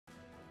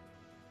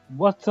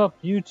What's up,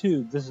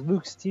 YouTube? This is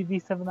Luke's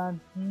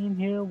TV719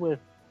 here with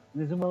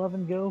Inazuma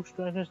 11 Go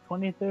Strikers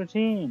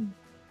 2013.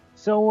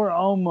 So we're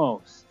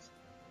almost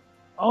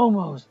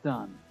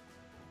done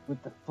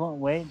with the fun.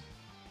 Wait.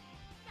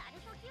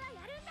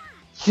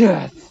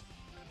 Yes!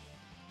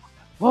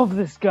 Love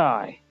this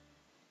guy!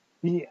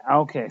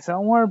 Okay,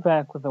 so we're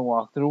back with the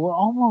walkthrough. We're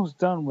almost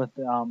done with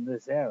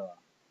this era.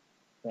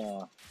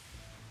 The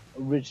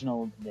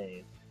original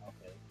days.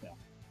 Okay, so.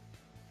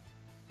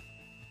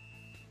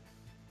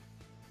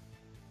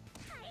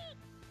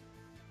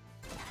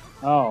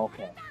 Oh,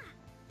 okay.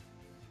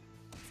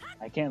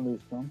 I can't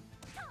lose to him.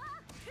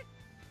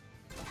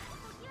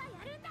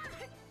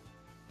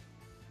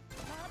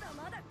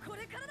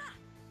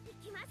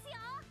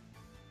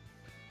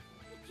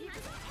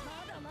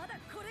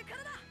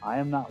 I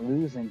am not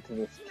losing to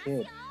this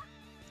kid.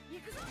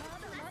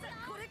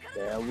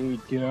 There we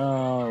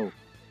go.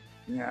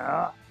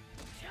 Yeah.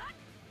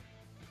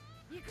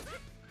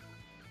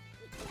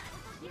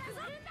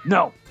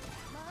 No!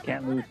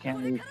 Can't lose,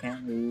 can't lose,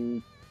 can't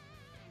lose.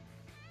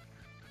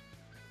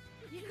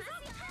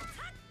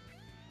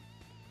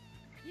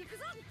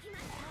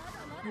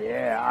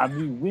 Yeah, I'll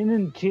be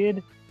winning,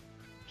 kid.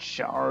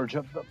 Charge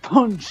up the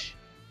punch.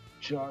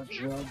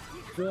 Charge up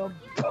the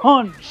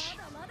punch.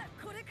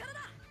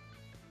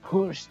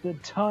 Push the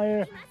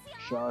tire.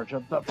 Charge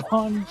up the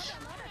punch.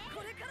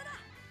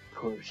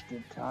 Push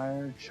the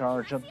tire.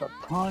 Charge up the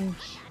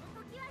punch.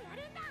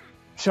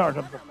 Charge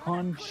up the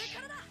punch.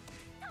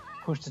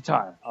 Push the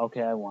tire.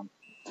 Okay, I won.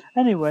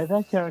 Anyway,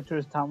 that character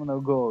is Tamano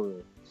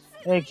Goru,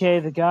 aka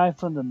the guy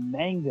from the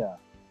manga.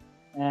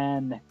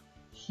 And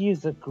he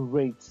is a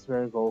great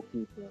spare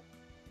goalkeeper.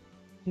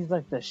 He's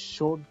like the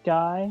short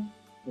guy,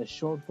 the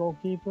short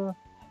goalkeeper,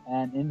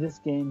 and in this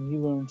game he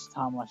learns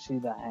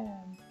Tamashi the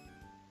hand.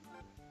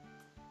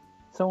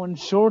 So in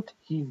short,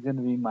 he's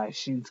gonna be my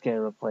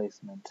Shinsuke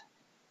replacement.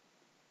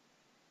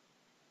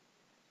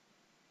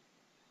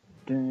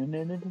 Dun,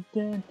 dun, dun,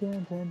 dun,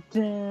 dun, dun,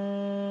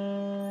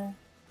 dun.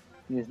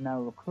 He is now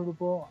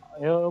recruitable.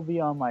 He'll be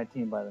on my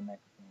team by the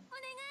next game.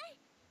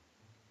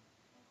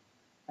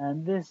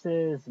 And this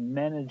is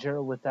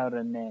Manager Without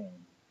a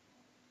Name.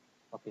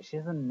 Okay, she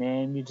has a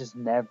name, you just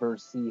never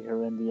see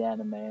her in the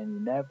anime, and you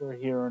never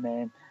hear her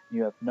name,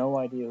 you have no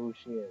idea who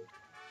she is.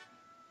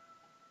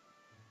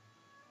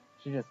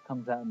 She just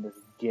comes out in this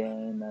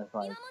game as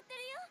like,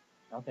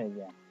 okay,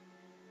 yeah.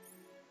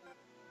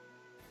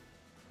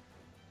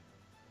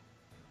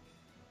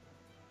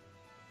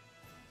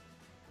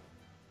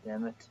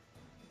 Damn it.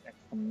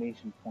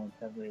 Exclamation points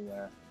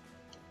everywhere.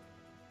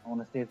 I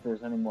want to see if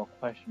there's any more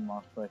question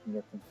marks so I can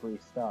get some free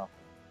stuff.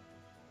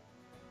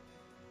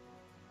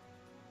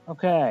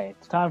 Okay,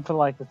 it's time for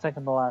like the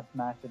second to last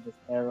match of this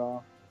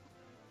era.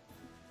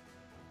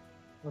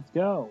 Let's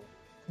go.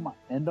 Come on,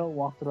 Endo,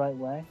 walk the right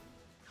way.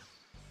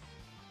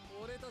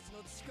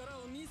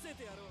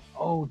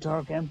 Oh,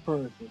 Dark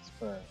Emperor is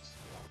first.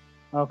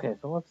 Okay,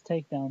 so let's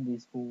take down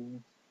these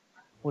fools.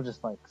 We'll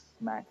just like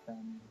smack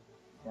them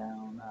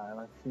down. Alright,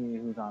 let's see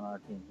who's on our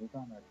team. Who's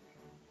on our team?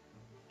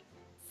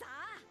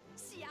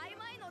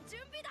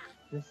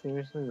 Is this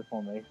seriously the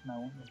formation I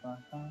went with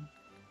last time?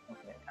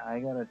 Okay, I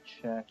gotta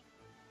check.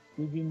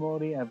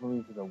 Sugimori, I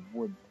believe, is a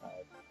wood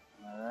type.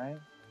 Alright?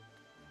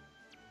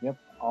 Yep,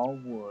 all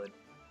wood.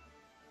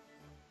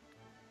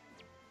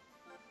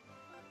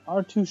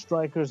 Our two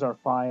strikers are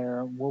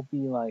fire. We'll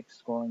be like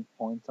scoring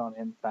points on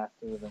him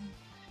faster than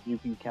you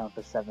can count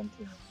to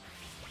 17.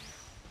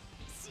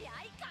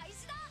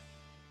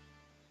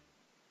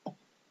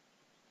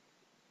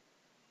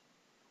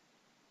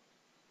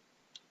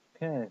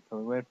 Okay, so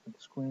we wait for the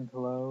screen to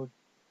load.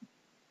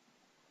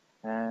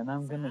 And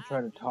I'm gonna try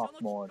to talk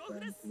more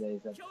during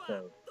today's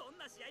episode.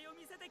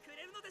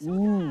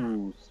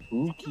 Ooh,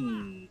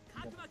 spooky.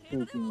 Got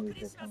spooky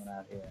music coming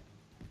out here.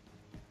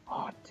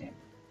 Oh, damn.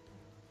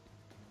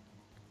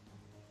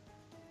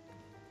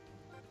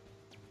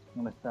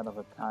 I'm gonna set up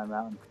a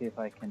timeout and see if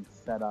I can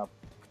set up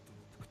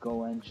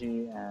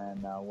Goenji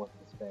and what's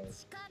his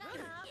face?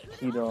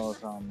 Kido's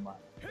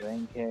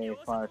Renkei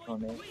Fire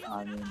Tornado.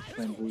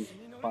 Twin Boost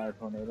Fire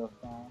Tornado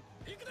style.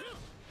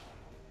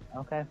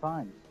 Okay,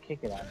 fine. Just kick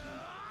it at me.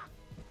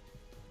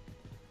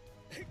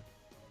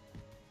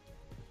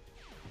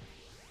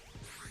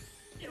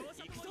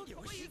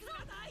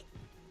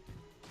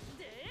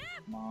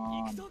 Come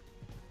on.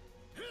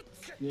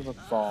 Steal the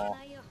ball.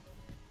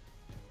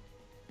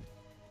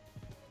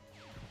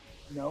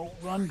 No,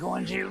 run,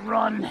 Goenji,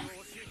 run!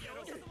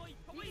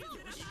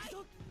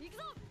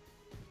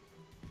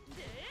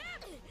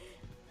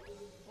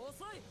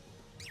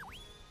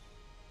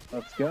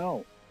 Let's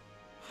go.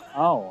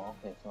 Oh,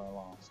 okay, so I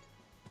lost.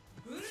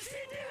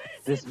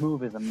 This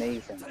move is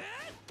amazing.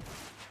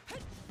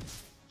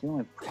 The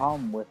only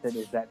problem with it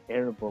is that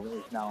Air Bullet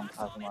is now in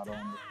Kazamato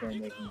and they're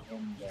making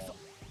him go.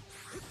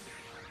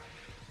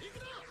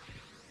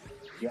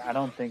 Yeah, I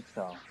don't think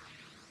so.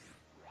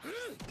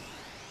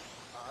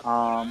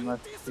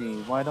 Let's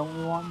see. Why don't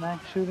we want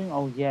max shooting?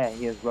 Oh yeah,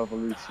 he has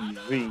Revolution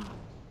V.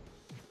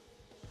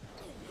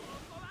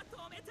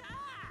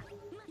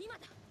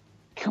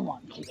 Come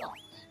on, Kido.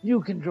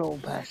 You can dribble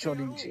past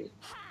Shorinji.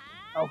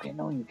 Okay,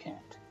 no you can't.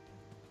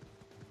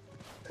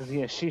 Because he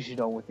has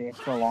Shishido with the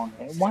extra long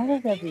hair. Why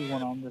does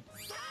everyone on this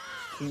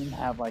team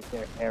have like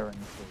their hair in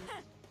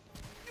freeze?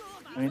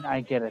 I mean,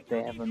 I get it.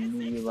 They have a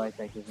meteorite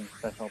that gives them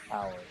special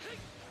powers.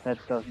 That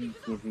doesn't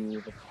give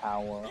you the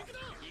power.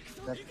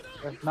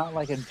 That's not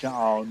like a jump.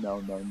 Oh, no.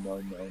 No, no,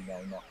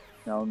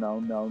 no,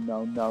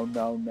 no, no,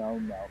 no, no,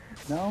 no.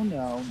 No,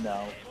 no,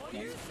 no.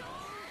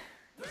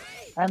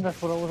 And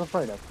that's what I was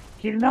afraid of.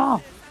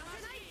 Kirino!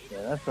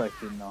 Yeah, that's right,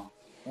 Kirino.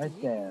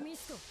 Right there.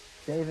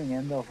 Saving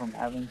Endo from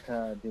having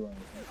to do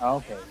anything. Oh,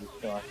 okay, he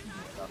still has to do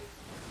stuff.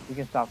 You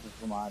can stop this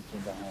from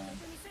launching the hand.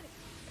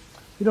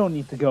 You don't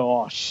need to go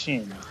all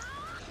shin.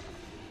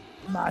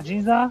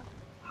 Majinza?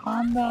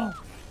 Honda?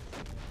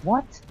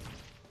 What?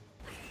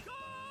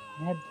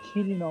 I had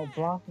Kirino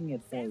blocking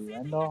it for you,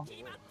 Endo.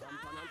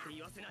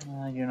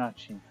 You're not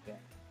Shinsuke.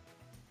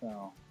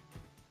 So,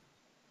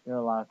 you're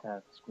allowed to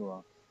have screw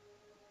ups.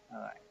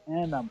 Alright,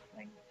 and I'm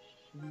playing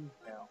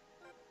Shinsuke.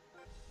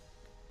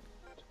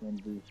 Twin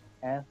boost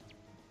F.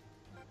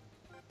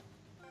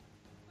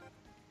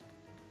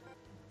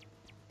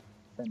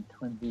 Send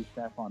twin boost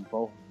F on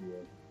both of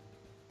you.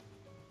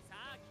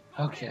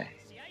 Okay.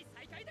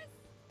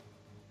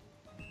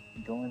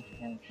 Going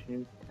can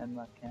shoot,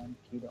 Tenma can,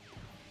 Kido.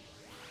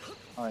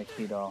 Alright,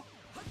 Kido.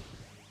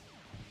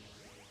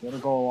 Get a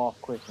goal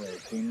off quickly.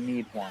 We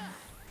need one.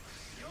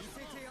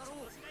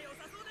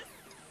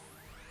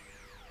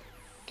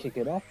 Kick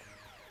it up.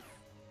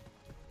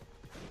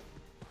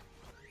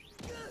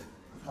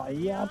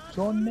 Fire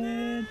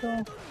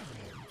tornado.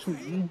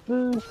 Twin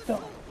boost.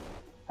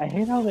 I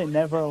hate how they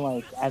never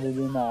like added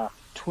in a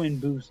twin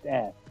boost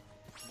F.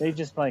 They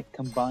just like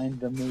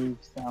combined the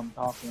moves I'm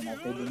talking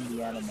like they did in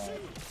the anime.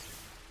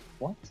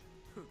 What?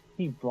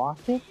 He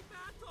blocked it?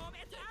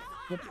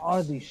 What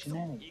are these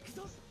shenanigans?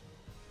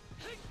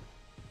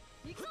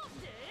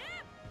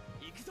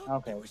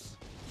 Okay.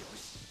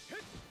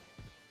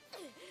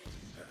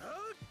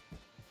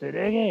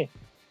 Tsurugi!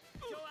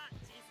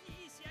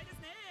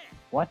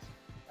 What?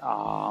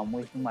 Ah, I'm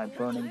wasting my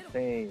burning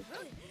phase.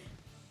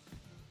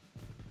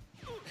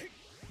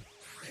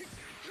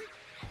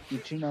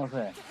 Ichino's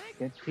here.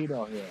 Get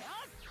Tito here.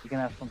 You can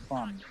have some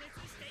fun.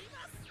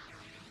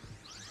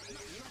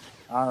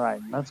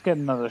 Alright, let's get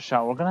another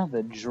shot. We're gonna have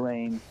to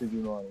drain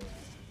Sugimori.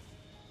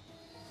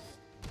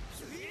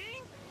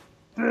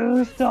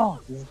 Boost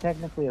off! This is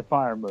technically a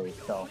fire move,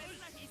 so.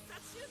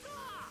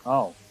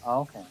 Oh,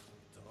 okay.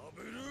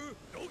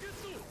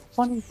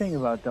 Funny thing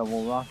about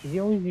Double Rock, he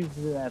always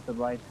uses it at the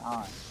right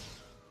time.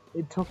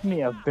 It took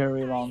me a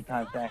very long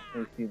time to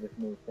actually see this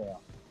move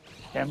fail.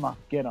 Emma,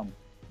 get him.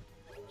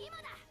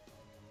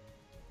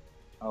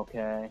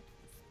 Okay.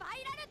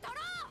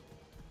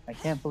 I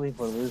can't believe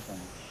we're losing.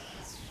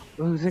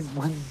 Losing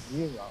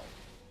 1-0.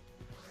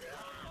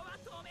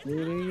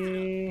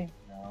 Really?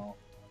 No.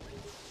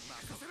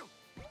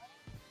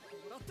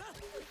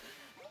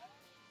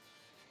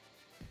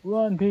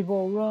 Run,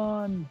 people,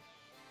 run!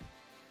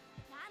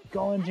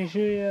 Go in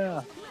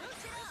Jishuya!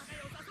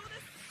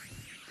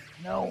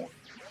 No.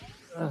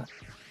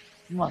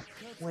 Must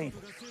wait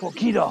for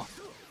Kido.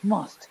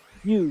 Must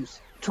use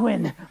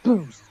twin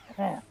boost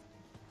F.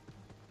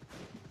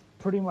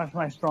 Pretty much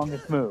my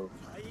strongest move.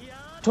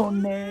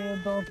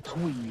 Tornado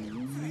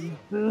twin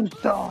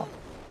boost off.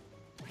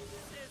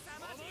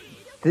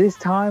 This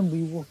time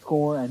we will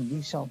score and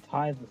we shall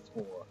tie the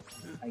score.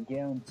 I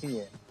guarantee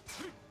it.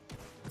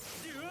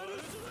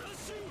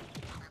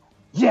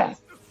 Yes!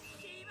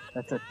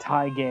 That's a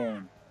tie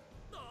game.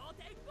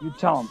 You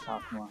tell him,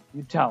 Takuma.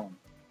 You tell him.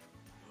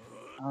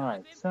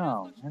 Alright,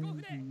 so,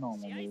 in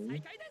normal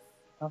moves,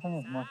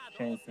 nothing has much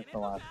changed since the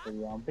last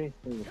video. I'm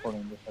basically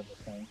recording this at the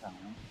same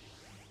time.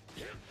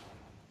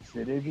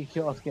 Tsurugi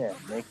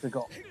Kyosuke makes the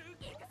goal.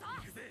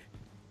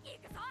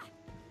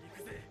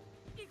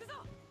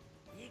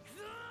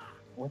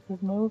 What's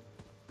his move?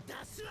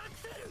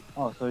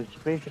 Oh, so it's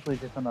basically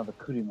just another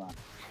Kurima.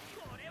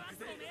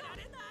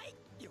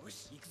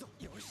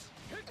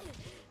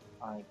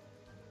 Alright,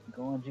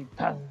 Goenji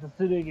passes to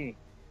Tsurugi.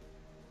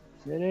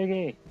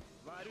 Tsurugi!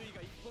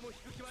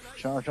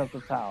 Charge up the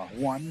tower.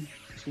 1,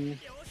 2,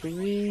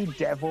 3,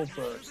 Devil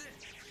Burst.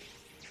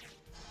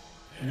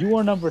 You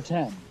are number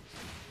 10.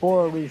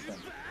 For a reason.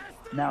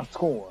 Now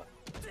score.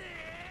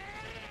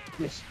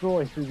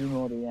 Destroy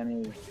Sugimori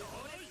and his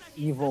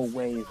evil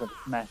ways of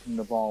smashing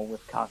the ball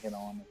with Kakeno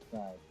on his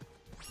side.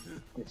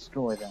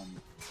 Destroy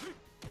them.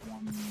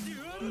 1,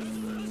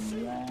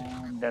 2,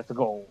 and that's a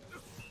goal.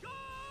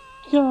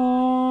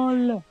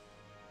 Goal!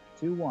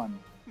 2-1.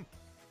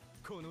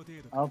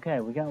 Okay,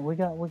 we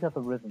got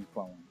the rhythm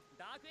flowing.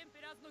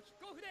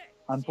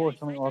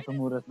 Unfortunately,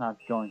 Otomura's not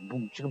going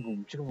boom, chicka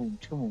boom, chicka boom,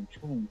 chicka boom,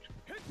 chicka boom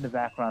in the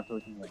background so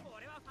we can win.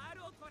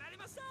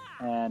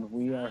 And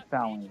we are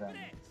fouling them.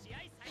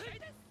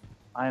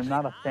 I am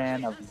not a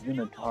fan of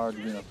unitard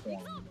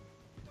uniforms,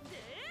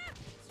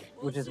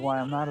 which is why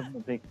I'm not a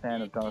big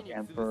fan of Dark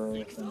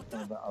Emperors and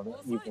some of the other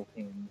evil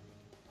teams.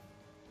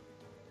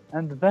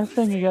 And the best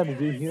thing you gotta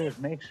do here is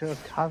make sure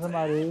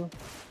Kazemaru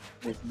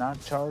is not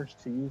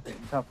charged to use the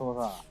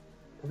couple of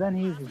Because then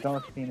he uses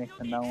Dark Phoenix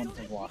and no one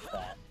can block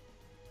that.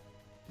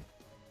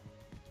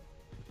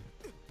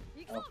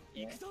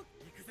 Okay.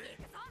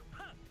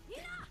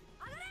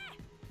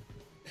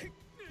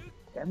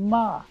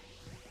 Emma!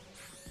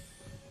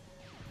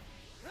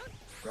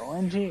 Go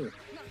NG!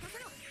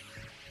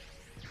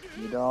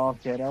 You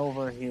don't get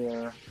over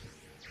here.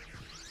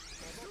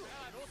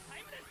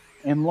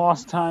 In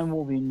lost time,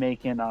 we'll be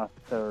making our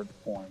 3rd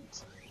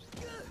point.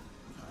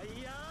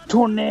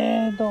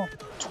 Tornado!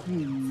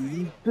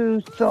 Twin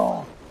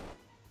booster!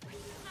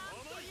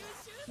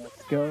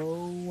 Let's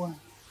go.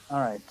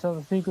 Alright, so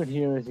the secret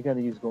here is you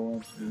gotta use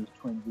Golem to use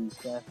Twin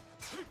Booster.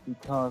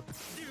 Because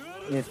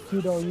if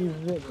Kudo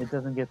uses it, it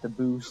doesn't get the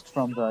boost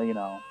from the, you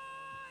know,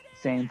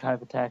 same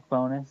type attack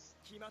bonus.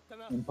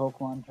 In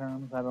Pokemon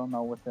terms, I don't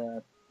know what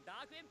the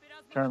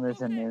term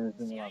is in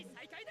Inazuma.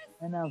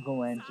 And now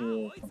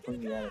Goenji is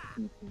completely out of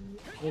CP.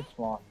 It's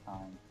lost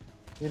time.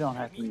 We don't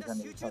have to use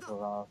any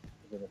Suppleross to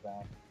get it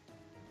back.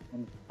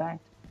 In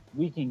fact,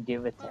 we can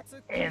give it to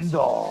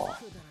Endo!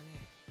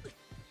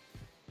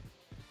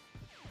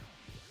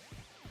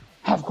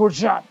 Half-court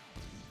shot!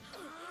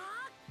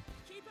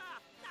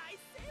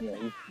 Yeah,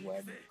 he's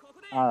sweating.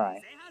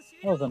 Alright.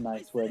 That was a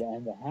nice way to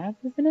end the half,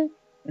 isn't it?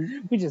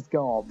 We just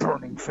go all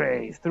burning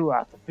phase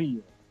throughout the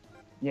field.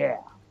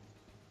 Yeah.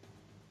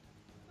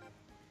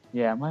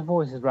 Yeah, my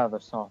voice is rather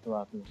soft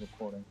throughout these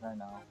recordings, I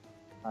know.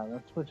 Alright,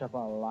 let's switch up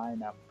our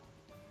lineup.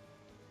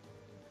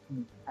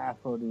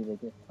 Aphrodite to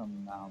get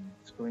some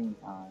screen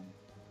time.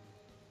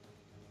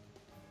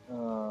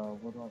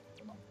 What do I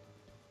put on?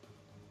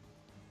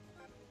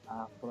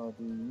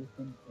 Aphrodite, you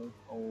can take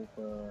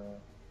over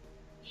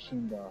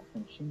Shindo.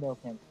 Since Shindo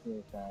can't steal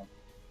attack,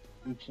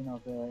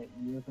 Uchinoka,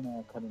 you're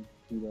gonna cut into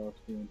Kudo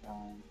screen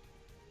time.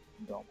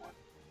 Don't want.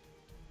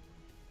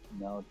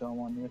 No, don't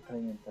want. You're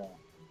cutting into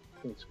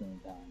his screen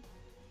time.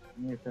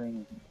 You're cutting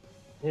into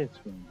his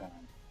screen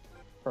time.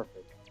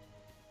 Perfect.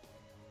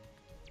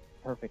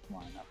 Perfect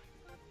lineup.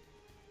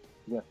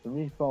 You got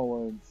 3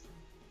 forwards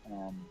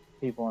and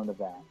people in the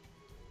back.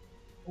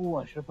 Ooh,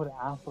 I should have put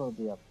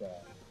Aphrodite up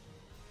there.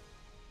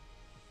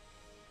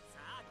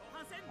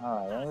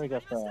 Alright, I already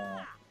got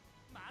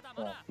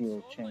the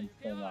field change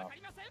thing up.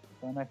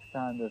 So next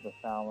time there's a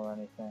foul or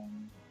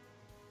anything,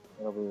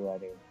 it'll be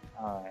ready.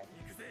 Alright.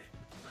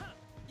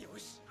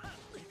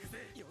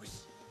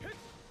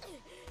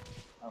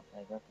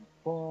 Okay, got the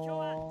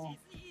ball.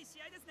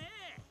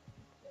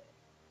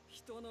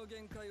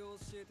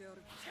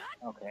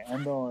 Okay,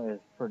 Endo is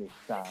pretty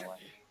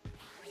silent.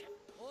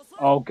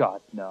 Oh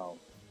god, no.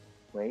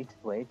 Wait.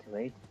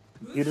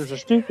 Computers are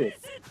stupid.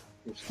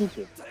 You're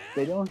stupid.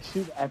 They don't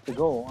shoot at the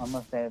goal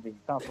unless they have a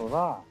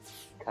Sapura.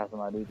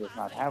 Kazumari does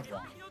not have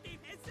one.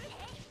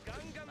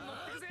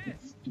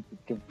 Stupid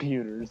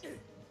computers.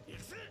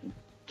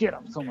 Get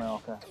him,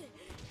 Somaoka.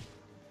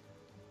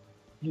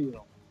 Get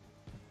him.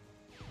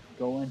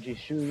 Goenji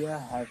Shuya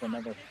has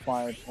another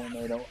Fire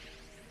Tornado.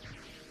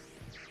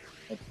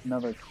 It's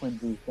another Twin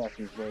Boost that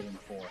he's waiting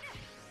for.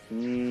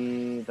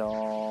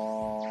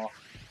 Kido.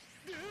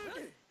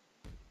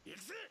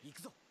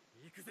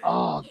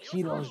 Oh,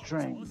 Kido's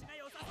drained.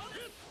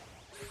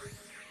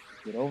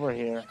 Get over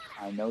here.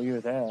 I know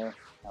you're there.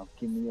 Now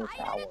give me your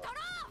power.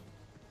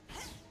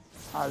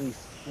 I'll be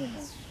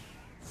spinning.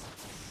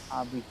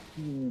 I'll be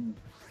feeling.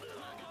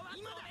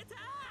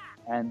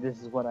 And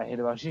this is what I hate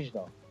about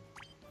Shishido.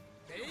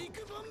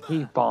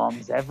 He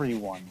bombs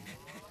everyone.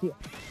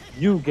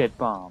 You get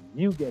bombed.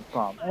 You get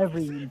bombed.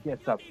 Everyone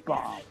gets a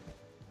bomb.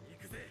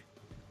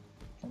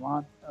 Come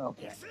on.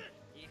 Okay.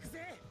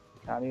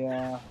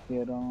 Karia,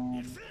 get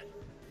on.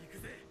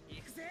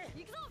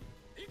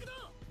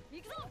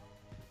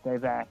 Stay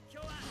back.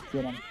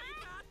 Get him.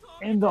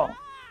 Endo.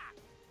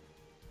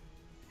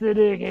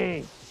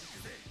 Tsurugi.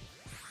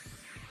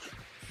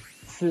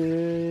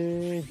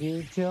 Tsugi.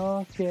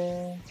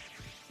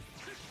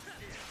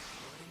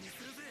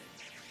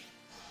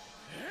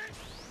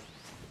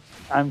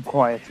 I'm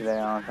quiet today,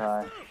 aren't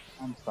I?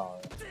 I'm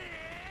sorry.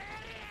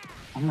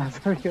 I'm not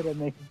very good at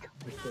making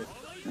conversation.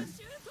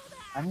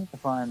 I need to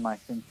find my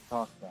thing to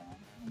talk about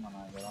when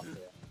I get up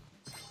here.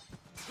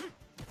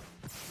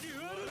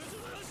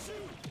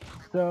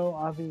 So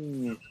I'll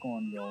be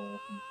scoring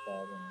goals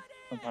instead, and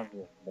sometimes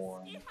it's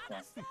boring. So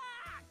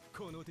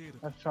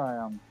let's try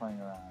playing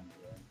around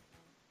here.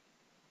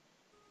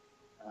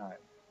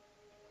 Alright.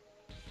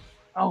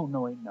 Oh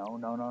no wait,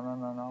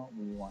 no.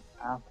 We want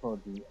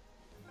Aphrodite.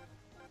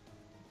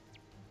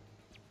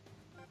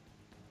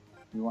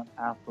 We want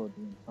Aphrodite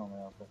in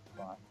somewhere else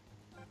spot.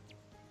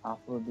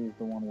 Aphrodite is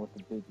the one with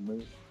the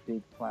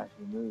big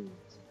flashy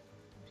moves.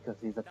 Because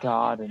he's a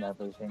god and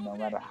everything, no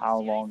matter how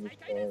long his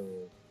hair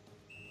is.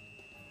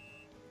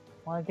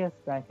 Well, I guess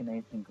back in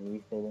ancient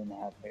Greece they didn't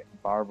have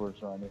barbers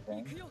or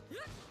anything.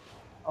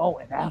 Oh,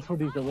 and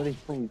Aphrodite's already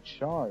fully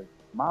charged.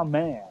 My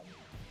man.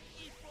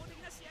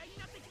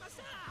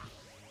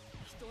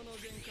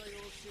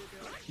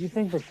 You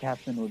think the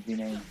captain would be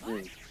named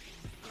Zeus?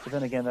 But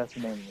then again, that's the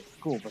name of the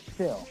school, but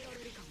still.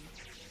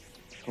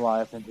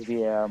 Fly up into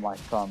the air, my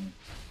son.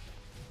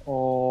 Oh,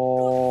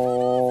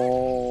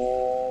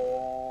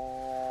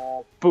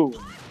 boom.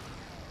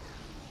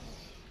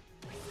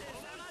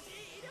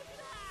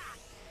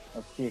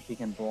 Let's see if he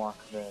can block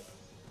this.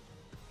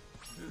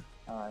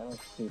 Alright,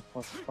 let's see.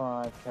 Plus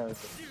 5, carries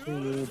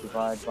 2,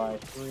 divide by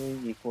 3,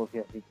 equals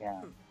yes he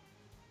can.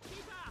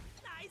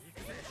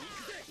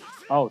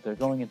 Oh, they're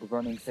going into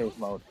burning phase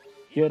mode.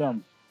 Get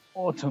him!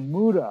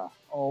 Otomuda!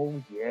 Oh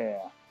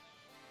yeah!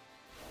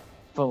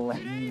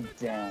 Flame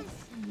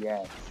dance,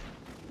 yes.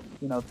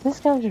 You know, this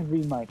guy should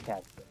be my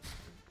captain.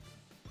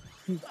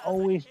 He's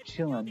always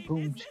chilling.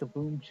 Boom, chicka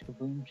boom, chicka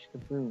boom, chicka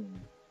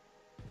boom.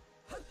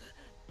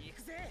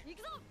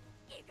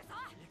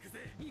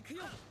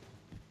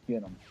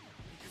 Get him.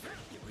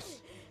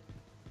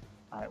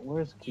 Alright,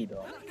 where's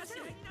Kido?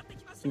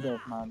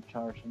 Kido's not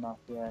charged enough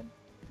yet.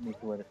 Need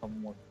to wait a couple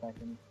more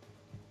seconds.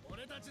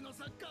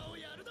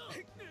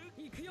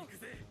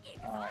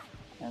 Alright,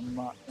 and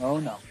oh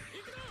no.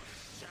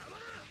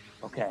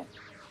 Okay.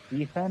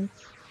 Defense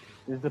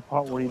is the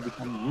part where you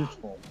become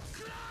useful.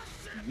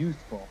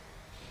 Useful.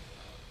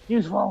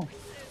 Useful!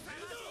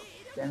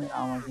 Damn it, I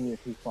don't want to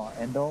get too far.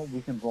 Endo,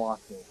 we can block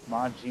this.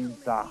 Majin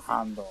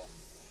Zahando.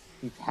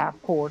 He's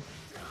half court.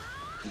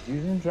 He's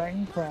using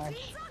Dragon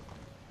Crash.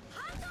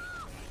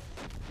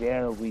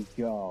 There we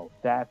go.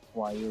 That's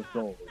why you're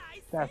goalie.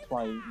 That's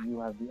why you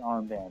have the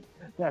armband.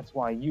 That's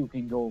why you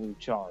can goalie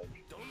charge.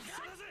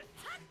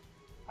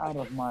 Out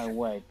of my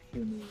way,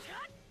 Puny.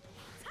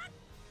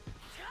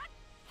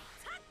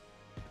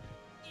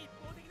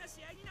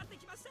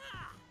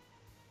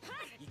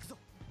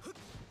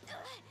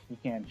 You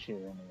can't shoot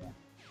anyway.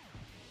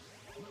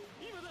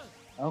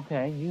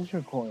 Okay, use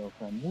your coil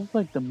gun. This is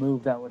like the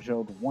move that was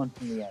showed once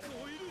in the enemy.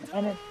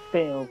 And it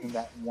fails in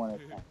that one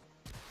attempt.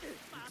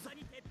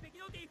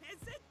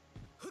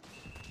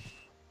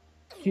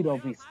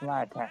 Kido be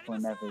slide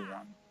tackling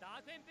everyone.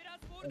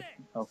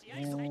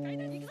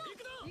 Okay.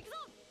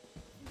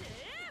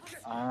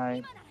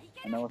 Alright.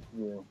 I know what to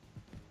do.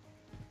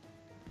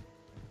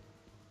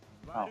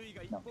 Oh,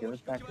 no, give us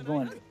back to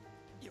Glenn.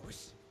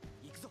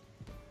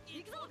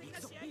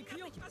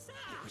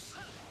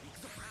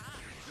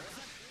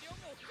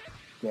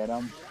 Get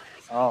him.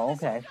 Oh,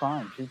 okay,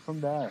 fine. Shoot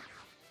from there.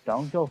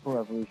 Don't go for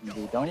Revolution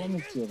B. Don't let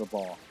me steal the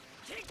ball.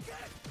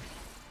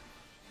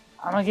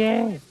 I'm a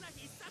gay.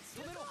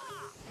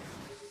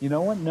 You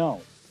know what?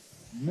 No.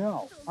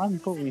 No. I'm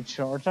fully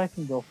charged. I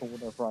can go for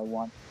whatever I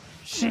want.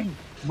 Shin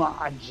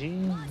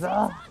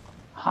Majin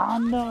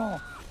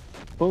Hano.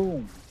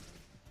 Boom.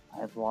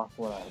 I block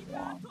what I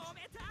want.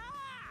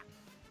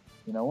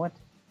 You know what?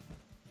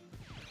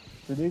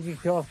 Tsurugi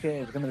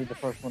Kyosuke is going to be the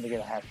first one to get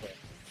a hat trick.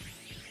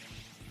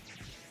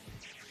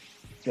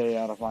 Stay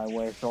out of my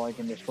way so I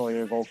can destroy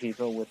your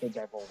goalkeeper with the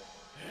devil.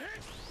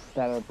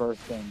 That are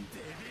bursting.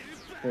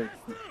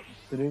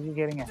 Tsurugi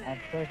getting a hat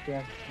trick?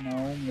 Yes,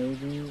 no,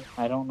 maybe.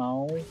 I don't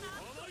know.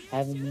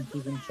 Haven't been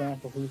keeping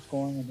track of who's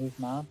scoring and who's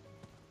not.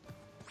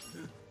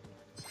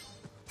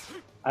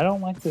 I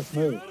don't like this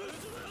move.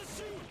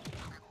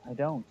 I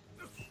don't.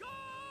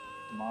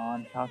 Come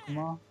on,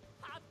 Takuma.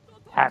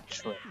 Hat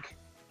trick.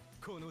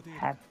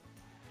 Hat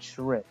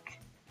trick.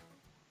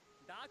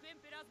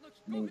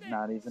 And he's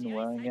not even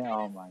wearing it.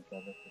 Oh my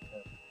god, that's a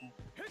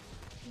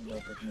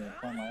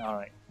terrible.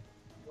 Alright.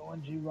 Go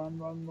on, G, run.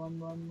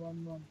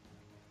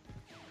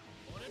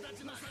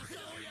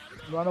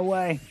 Run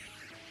away.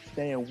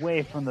 Stay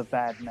away from the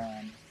bad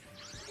man.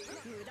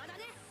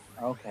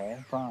 Okay,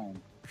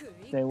 fine.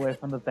 Stay away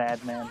from the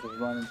bad man to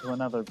run into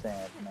another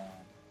bad man.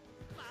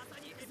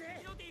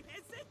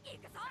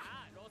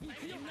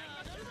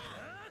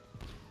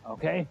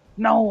 Okay?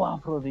 No,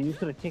 Alfredo, you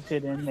could have kicked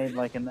it in, made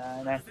like an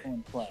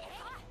excellent play.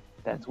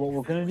 That's what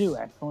we're gonna do,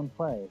 excellent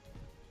play.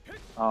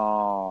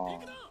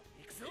 Oh.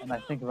 And I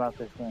think about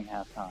this during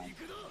halftime.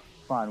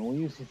 Fine, we'll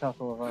use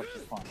Hisato reverse for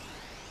fun.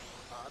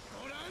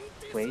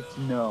 Wait,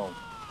 no.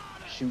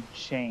 Shoot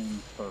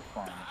chains for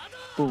fun.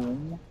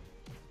 Boom.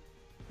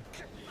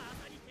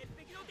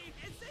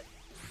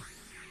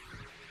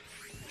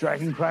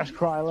 Dragon Crash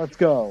Cry, let's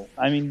go.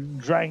 I mean,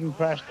 Dragon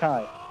Crash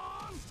Kai.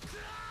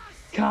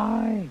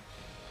 Kai!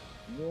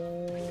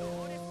 Whoa.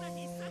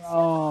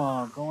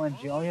 Oh, go on,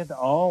 G. Oh, you have to.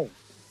 Oh.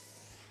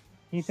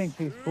 He thinks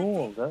he's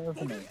cool,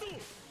 doesn't he?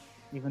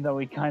 Even though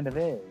he kind of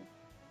is.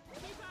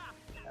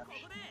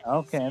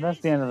 Okay, that's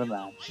the end of the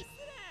match.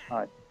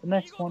 Alright, the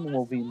next one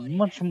will be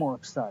much more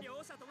exciting.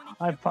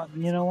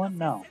 You know what?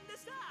 No.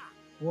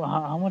 Well,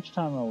 how much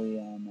time are we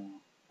on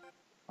now?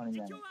 20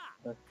 minutes.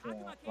 That's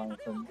running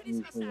from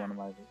usually one of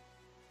my...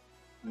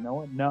 You know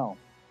what? No.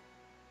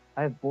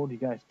 I have bored you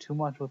guys too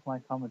much with my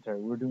commentary.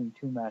 We're doing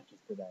 2 matches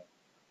today.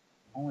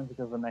 Only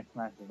because the next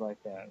match is right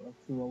there. Let's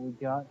see what we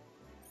got.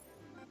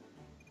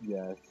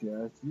 Yes.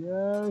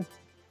 Yes,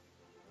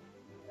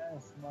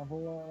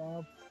 level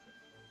up.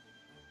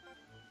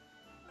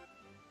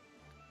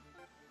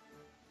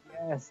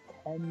 Yes,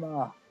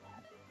 Tenma.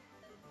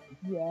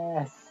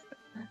 Yes.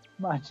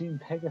 Majin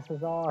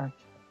Pegasus Arch.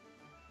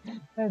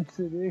 And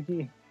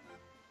Tsurugi.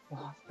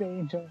 Lost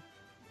Danger.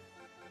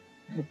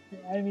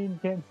 I mean,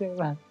 can't say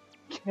that.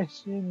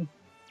 Keshin.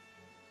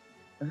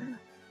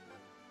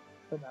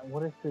 But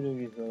what is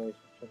Tsurugi's relationship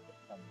with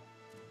someone?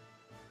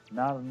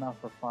 Not enough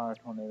for Fire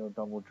Tornado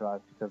Double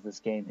Drive because this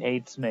game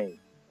hates me.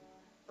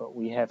 But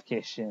we have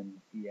Kishin,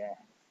 yeah.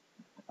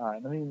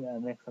 Alright, let me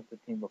mix up the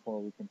team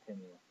before we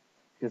continue.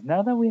 Because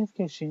now that we have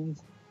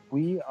Kishins,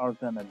 we are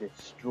gonna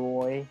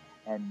destroy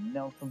and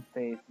melt some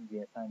faces.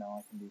 Yes, I know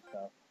I can do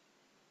stuff.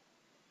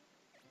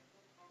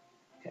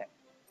 Okay.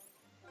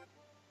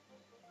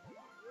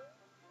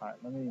 Alright,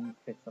 let me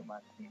fix up my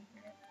team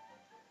here.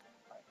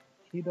 Alright,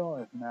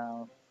 Kido is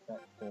now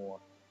set for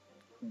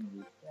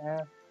Twin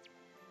F.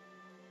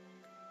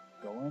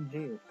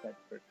 Goenji is set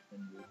for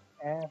Twin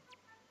F.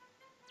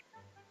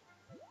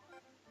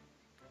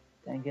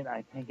 Dang it,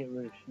 I can't get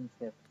rid of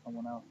Shinsuke if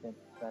someone else gets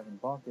having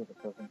bought the other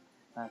person.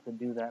 I have to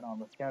do that on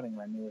the scouting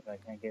menu if I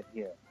can't get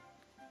here.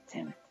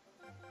 Damn it.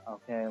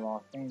 Okay,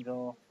 Lost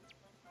Angel.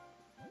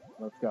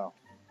 Let's go.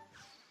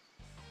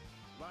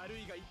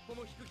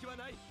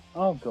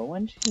 Oh,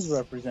 Goenji's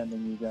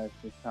representing you guys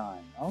this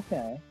time.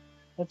 Okay.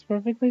 That's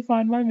perfectly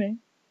fine by me.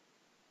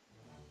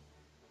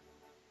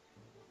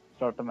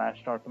 Start the match,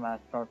 start the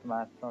match, start the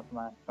match, start the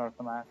match, start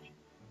the match.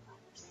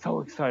 So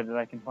excited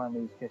I can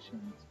finally use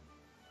Kishins.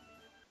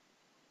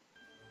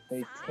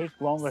 They take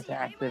longer to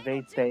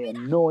activate, they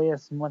annoy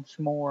us much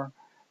more,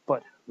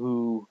 but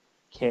who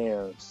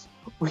cares?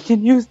 We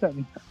can use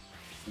them!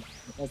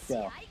 Let's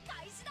go.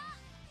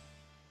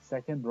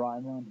 Second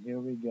Raimon, here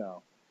we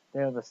go.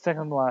 They are the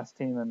second last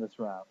team in this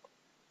round.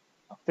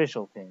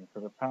 Official team,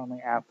 because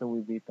apparently after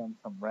we beat them,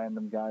 some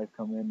random guys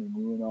come in and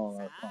ruin all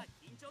our fun.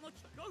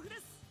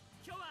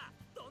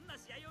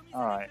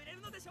 Alright,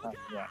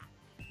 yeah.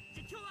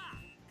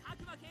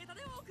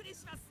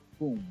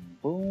 Boom,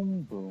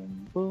 boom,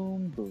 boom,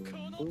 boom,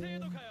 boom,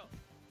 boom.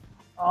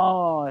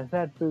 Oh, is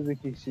that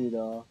Suzuki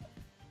Shido?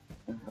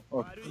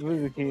 Or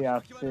Suzuki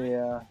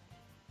Atsuya?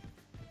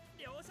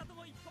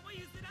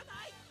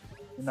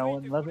 You know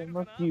what,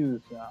 let's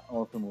use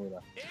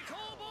Osamura.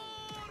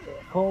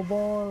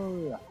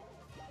 Cobol!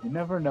 You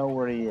never know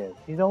where he is.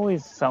 He's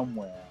always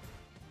somewhere.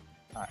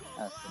 Alright,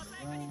 that's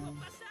the round.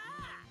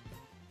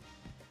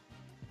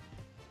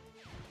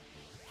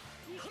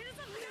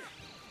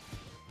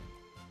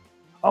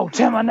 Oh,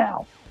 Temma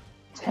now!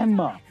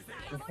 Temma!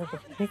 If I could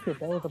pick it,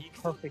 that was a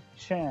perfect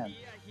chance.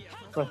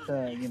 But,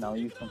 you know,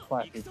 use some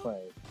flashy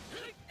plays.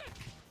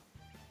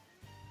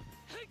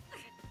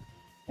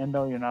 And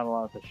though you're not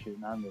allowed to shoot,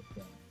 not in this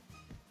game.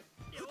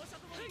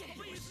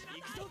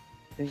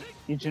 See,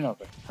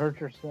 Ichinoka, hurt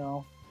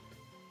yourself.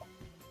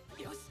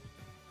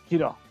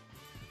 Kido.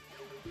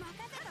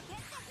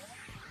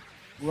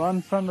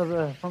 Run from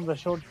the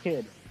short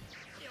kid.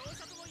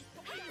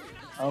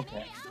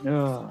 Okay.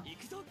 Ugh.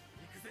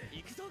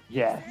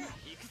 Yes.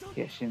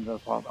 Kishin's a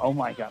fault. Oh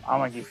my god.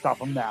 Amagi, stop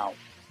him now.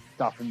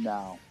 Stop him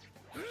now.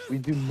 We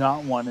do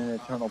not want an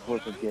Eternal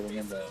Blizzard getting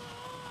in there.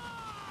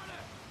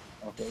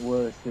 Okay,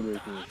 where is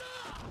Tsurugi?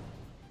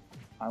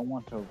 I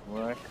want to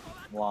wreck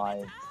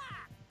lives.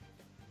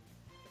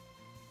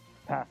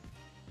 Pass.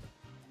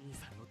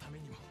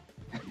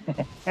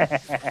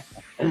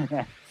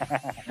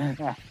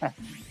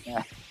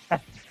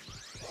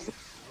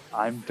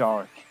 I'm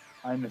dark.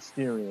 I'm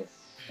mysterious.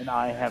 And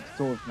I have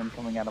swordsmen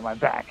coming out of my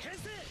back.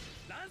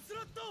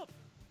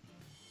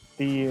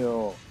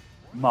 Feel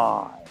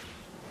my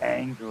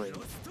angry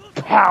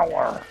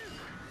power.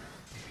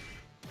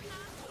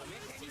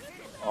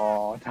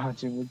 Oh,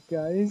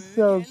 Tachimika is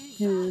so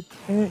cute.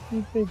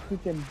 You think you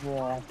can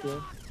block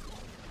it?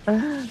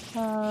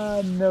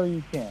 No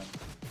you can't.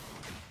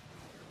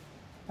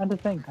 And to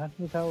think,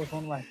 Tachimika was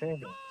one of my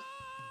favorites.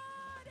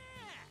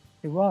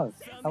 He was.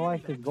 I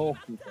liked his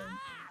goalkeeping.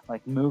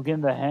 Like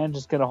Mugen the Hand,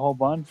 just get a whole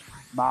bunch.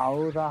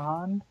 Mao the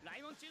Hand.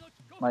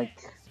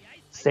 Like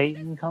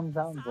Satan comes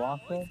out and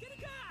blocks it.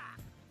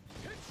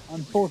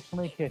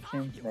 Unfortunately,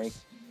 Kitchen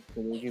makes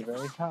Tsurugi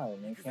very tired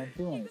and he can't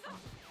do anything.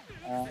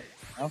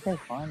 Okay,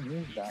 fine,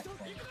 use that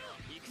thing.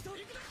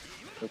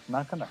 It's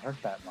not gonna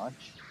hurt that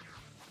much.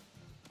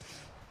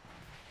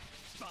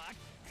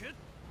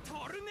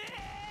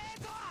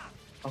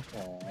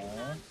 Okay.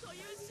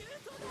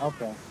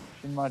 Okay,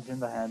 too much in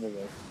the hand of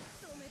this.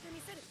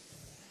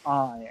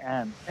 I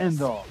am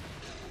Endo.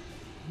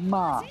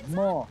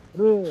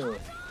 Mamoru.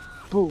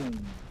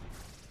 Boom.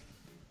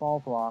 Ball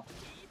block.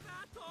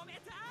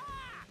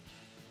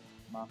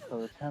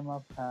 Mako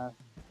Temma, pass.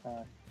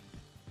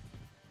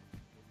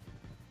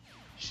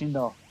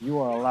 Shindo, you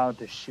are allowed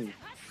to shoot.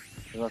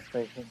 Let's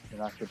face it, you're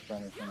not good for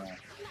anything else.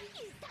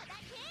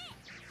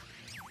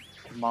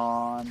 Come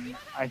on.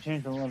 I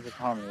changed the one's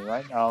economy,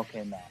 right? Oh,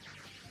 okay, now.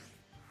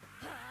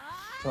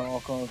 So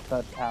I'll go with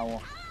that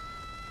towel.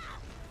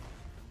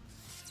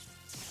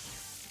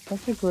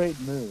 Such a great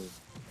move.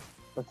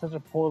 But such a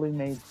poorly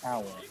made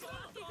tower.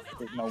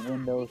 There's no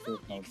windows, there's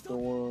no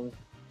doors.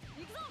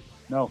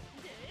 No.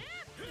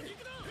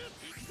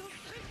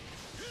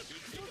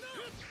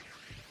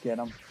 Get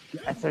him.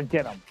 I said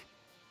get him.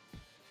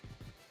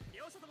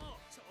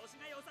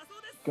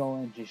 Go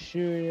into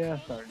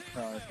Shuya, start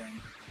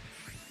charging.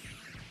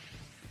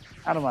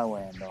 Out of my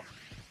way, Endo.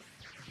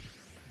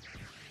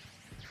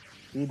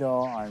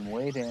 Tito, I'm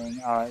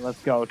waiting. Alright,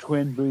 let's go.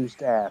 Twin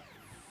boost F.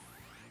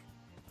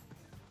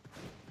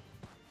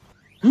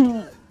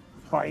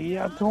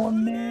 Fire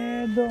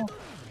tornado!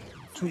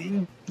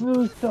 Twin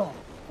booster!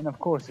 And of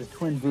course, his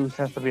twin boost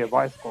has to be a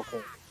bicycle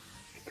kick.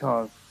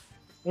 Because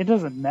it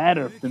doesn't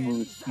matter if the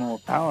move's more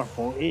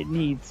powerful, it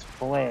needs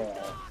flair.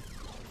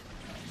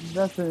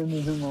 That's the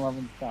Inazuma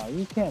 11 style.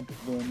 You can't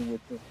win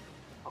with the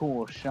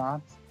cool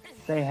shots.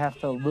 They have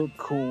to look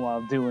cool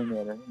while doing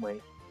it.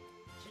 Wait.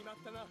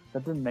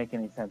 That didn't make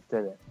any sense,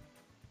 did it?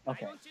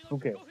 Okay, who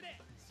cares?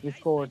 We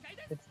scored.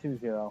 It's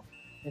 2-0.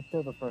 It's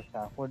still the first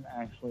half. We're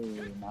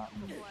actually not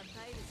in the lead.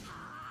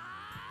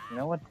 You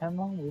know what,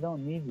 Tenma? We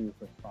don't need you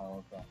for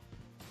follow up.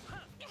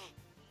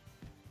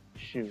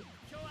 Shoot.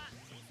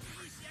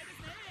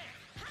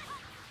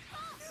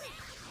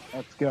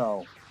 Let's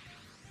go.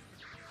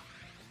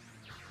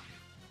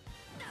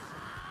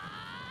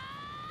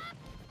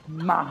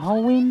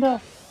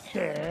 Mahawinda?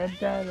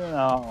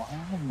 No, I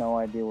have no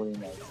idea what he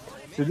knows.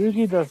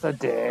 Tsurugi does the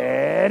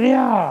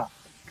Deria!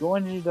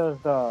 Goenji does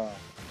the...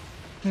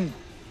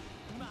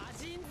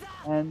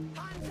 And...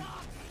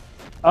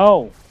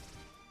 Oh!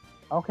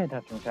 Okay,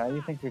 Tatsumika,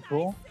 you think you're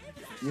cool?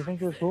 You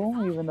think you're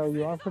cool, even though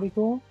you are pretty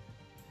cool?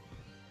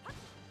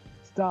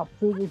 Stop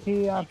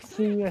Fubuki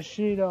Atsuya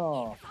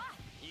Shido!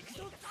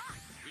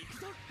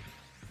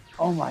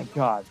 Oh my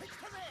god.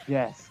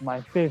 Yes, my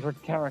favorite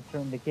character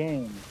in the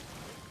game.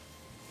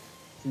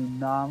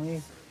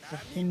 Tsunami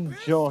freaking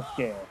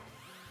Josuke.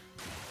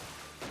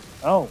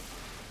 Oh!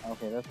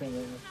 Okay, that's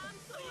it.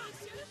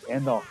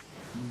 Endo,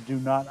 do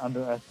not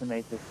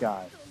underestimate this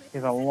guy. He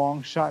has a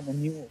long shot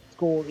and you will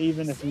score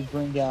even if you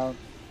bring out,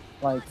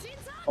 like,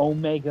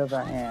 Omega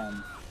the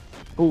Hand.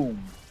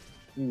 Boom.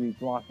 You be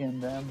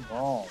blocking them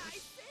balls.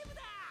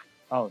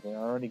 Oh, they're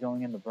already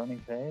going into burning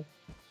phase?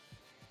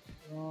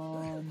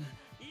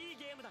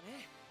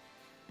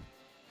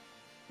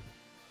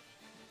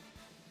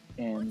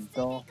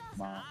 Endo,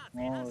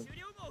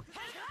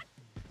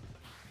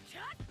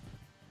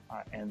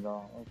 Alright,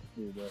 Endo, let's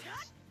do this.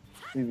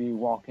 We be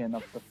walking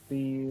up the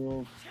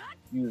field,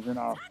 using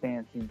our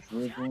fancy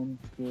dribbling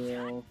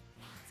skills.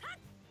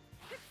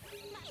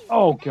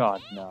 Oh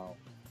god, no.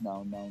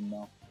 No, no,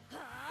 no.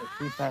 If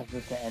he passes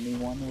it to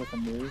anyone with a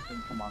move,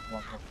 then come on, come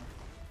on, come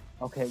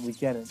on. Okay, we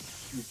get it.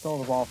 You stole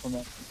the ball from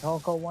it.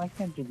 Toko, why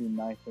can't you be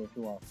nicer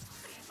to us?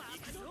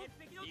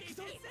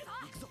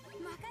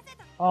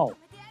 Oh.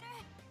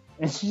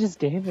 And she just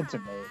gave it to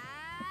me.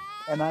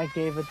 And I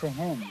gave it to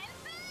him.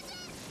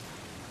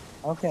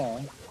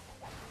 Okay.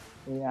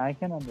 Yeah, I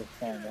can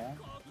understand that.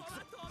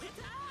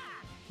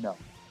 No.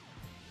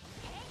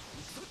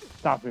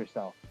 Stop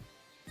yourself.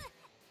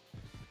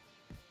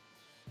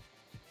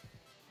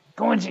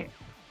 Goenji!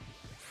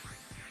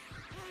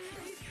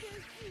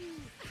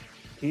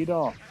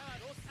 Tito.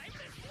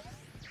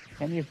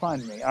 Can you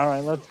find me?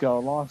 Alright, let's go.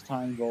 Lost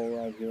time goal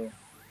right here.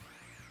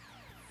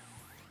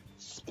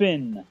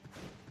 Spin.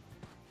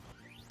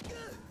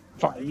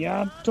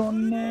 Fire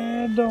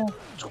tornado.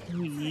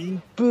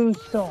 Twin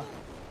booster.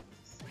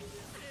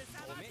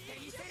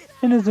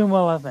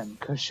 Inazuma 11.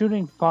 Cause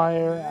shooting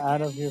fire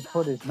out of your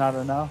foot is not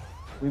enough.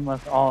 We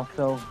must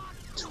also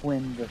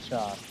twin the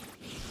shot.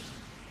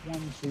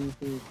 1, 2,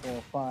 3,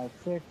 4, 5,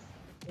 6.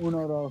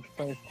 Uno, dos,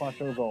 tres,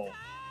 cuatro, goal.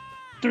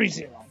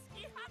 3-0.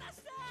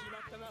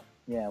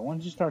 Yeah,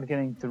 once you start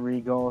getting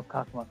 3 goals,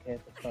 Kakuma Kate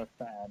starts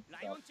to add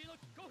stuff.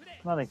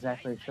 I'm not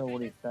exactly sure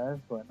what he says,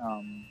 but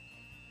I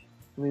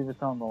believe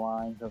it's on the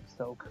lines of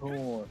so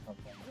cool or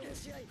something.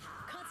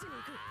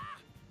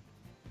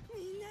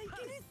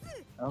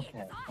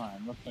 Okay,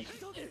 fine. Looks like...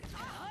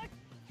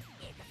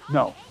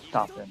 No,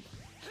 stop him.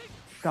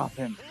 Stop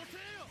him.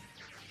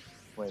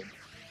 Wait.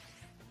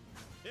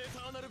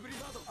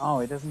 Oh,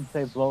 he doesn't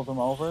say blow them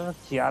over?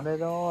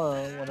 Kiaredo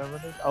or whatever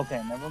it is?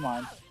 Okay, never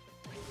mind.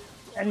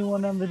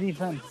 Anyone on the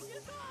defense?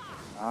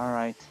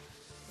 Alright.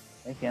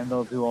 Again,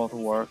 they'll do all the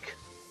work.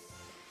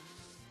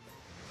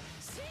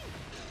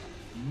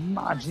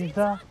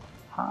 Majita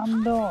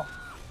Hando!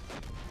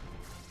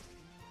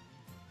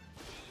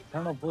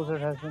 Eternal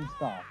Blizzard has been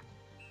stopped.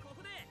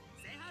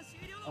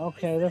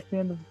 Okay, that's the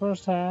end of the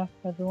first half.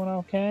 Everyone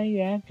okay?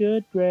 Yeah,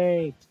 good,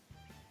 great.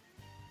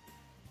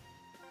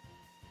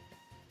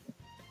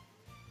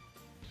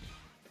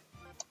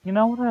 You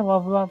know what I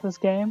love about this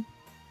game?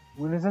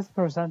 When it says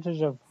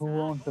percentage of who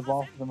owns the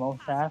ball for the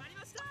most half,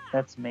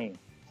 that's me.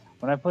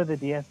 When I play the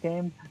DS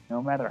game, no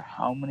matter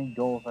how many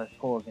goals I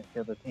score against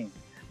the other team,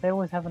 they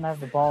always happen to have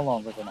the ball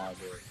longer than I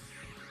do.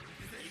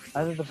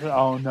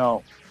 Oh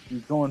no,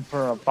 he's going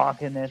for a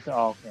Bakunin.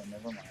 Oh, okay,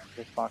 never mind.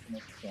 Just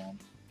Bakunin again.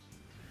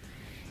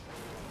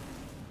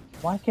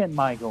 Why can't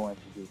my Goenji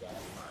do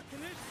that?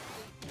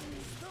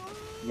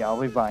 Yeah,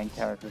 I'll be buying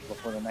characters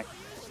before the next...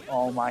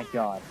 Oh my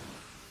god.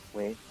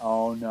 Wait,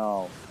 oh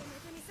no.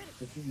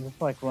 This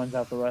like runs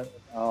out the rest...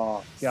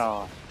 Oh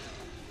god.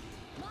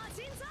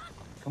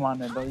 Come on,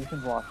 Nendo, you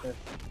can block this.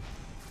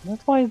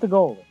 That's why he's the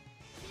goalie.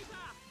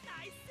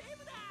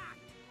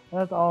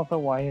 That's also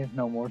why he has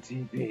no more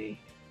TP.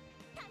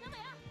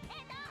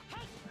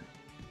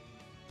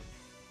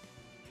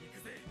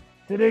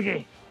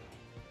 Tsurugi!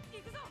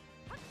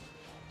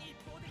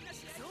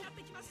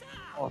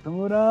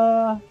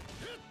 Otomura!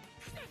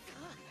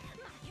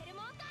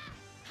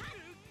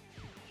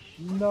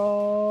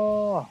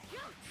 No!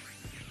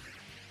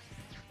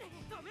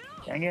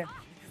 Dang it!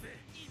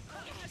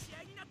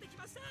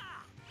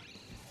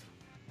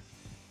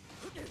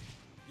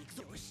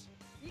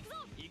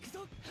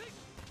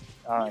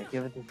 Alright,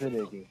 give it to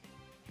Tsurugi.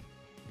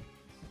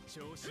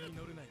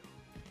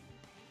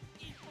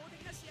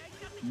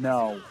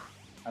 No,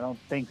 I don't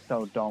think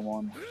so,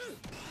 Domon.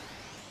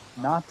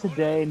 Not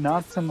today,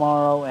 not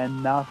tomorrow,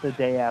 and not the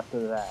day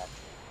after that.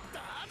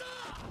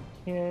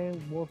 Here,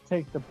 we'll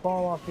take the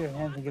ball off your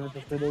hands and give it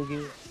to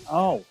Tsurugi.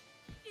 Oh!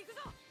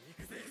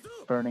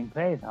 Burning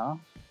phase, huh?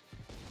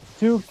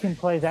 2 can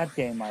play that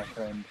game, my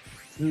friend.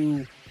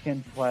 2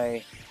 can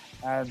play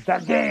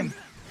that game!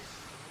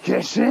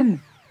 Kishin!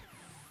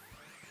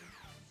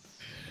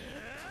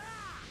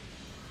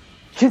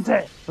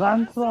 Kite!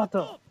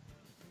 Lancelot!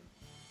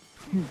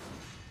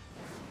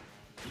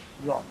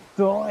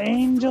 Yotto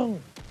Angel!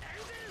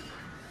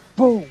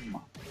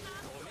 Boom!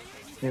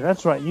 Yeah,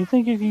 that's right. You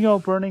think you can go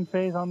Burning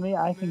Phase on me?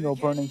 I can go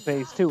Burning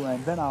Phase too,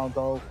 and then I'll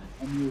go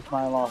and use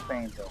my Lost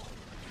Angel.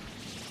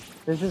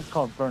 This is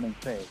called Burning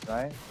Phase,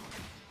 right?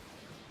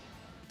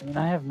 I mean,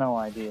 I have no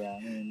idea. I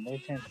mean, they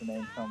changed the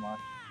name so much.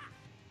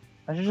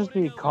 I should just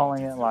be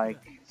calling it like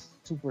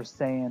Super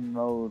Saiyan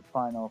Mode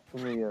Final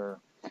 3 or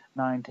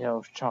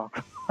Ninetales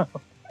Chakra.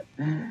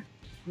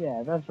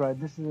 Yeah, that's right.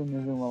 This is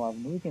Inazuma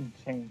 11. We can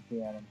change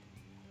the enemy.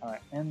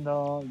 Alright,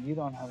 Endo, you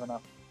don't have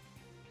enough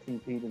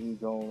TP to be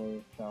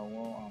goalie, so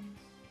we'll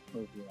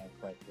move you like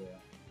right here.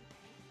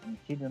 And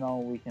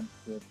Kidano, we can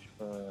switch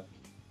for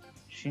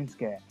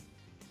Shinsuke.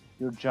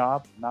 Your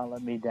job, not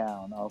let me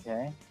down,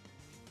 okay?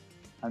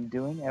 I'm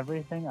doing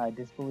everything I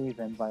disbelieve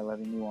in by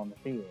letting you on the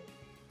field.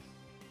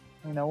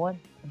 You know what?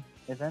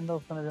 If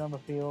Endo's gonna be on the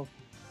field,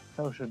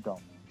 so should Domo.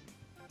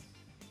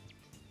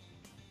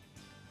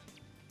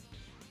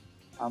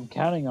 I'm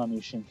counting on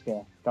you,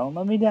 Shinsuke. Don't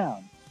let me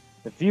down.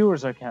 The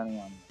viewers are counting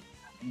on you.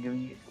 I'm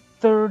giving you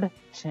a 3rd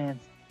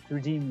chance to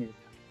redeem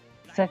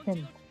yourself.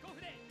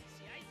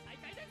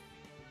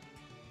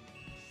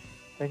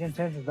 Second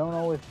chances don't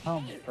always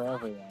come for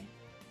everyone.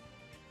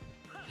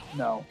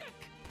 No.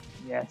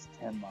 Yes,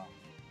 Tenma.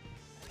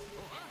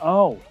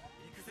 Oh!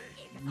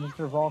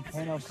 Mr.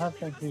 Volcano Touch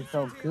makes you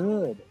so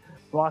good.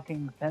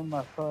 Blocking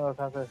Tenma's Soro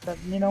Kasa.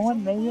 You know what?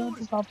 Maybe I'll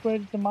just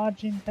upgrade it to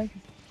Majin Pegasus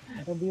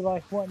and be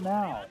like, what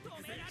now?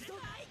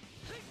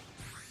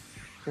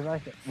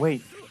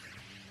 Wait,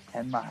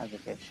 Tenma has a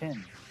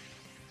Kishin,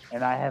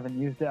 and I haven't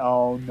used it.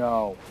 Oh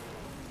no!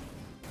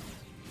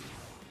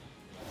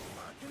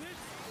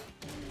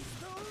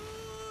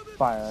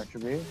 Fire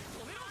attribute.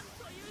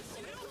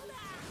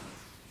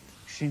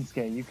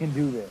 Shinsuke, you can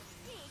do this.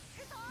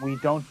 We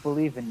don't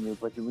believe in you,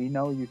 but we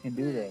know you can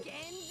do this.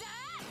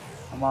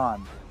 Come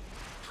on.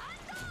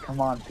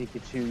 Come on,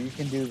 Pikachu, you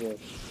can do this.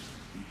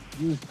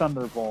 Use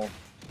Thunderbolt.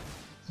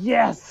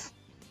 Yes!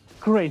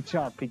 Great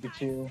job,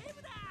 Pikachu.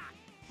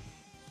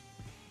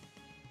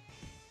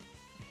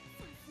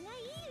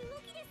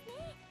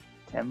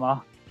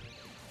 Tenma,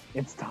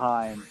 it's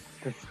time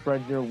to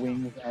spread your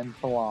wings and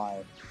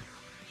fly.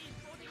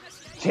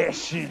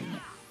 Kishin!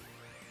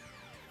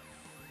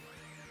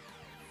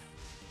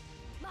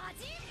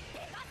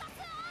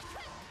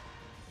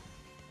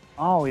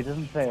 Oh, he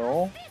doesn't say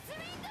oh?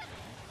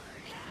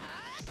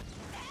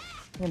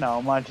 You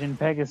know, Majin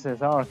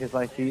Pegasus arc is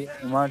like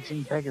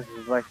Majin Pegasus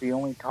is like the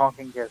only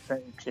talking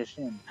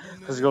Kishin.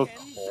 Because he goes,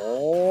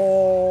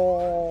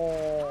 oh,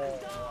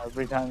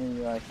 every time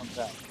he comes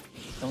out.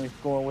 Can we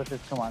score with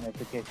this? Come on, it's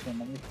a Kishin.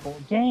 Let me score.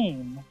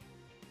 Game,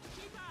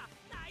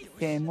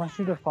 wants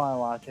you to defy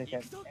logic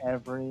at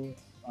every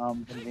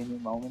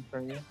convenient moment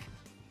for you.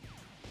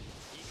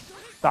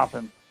 Stop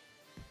him.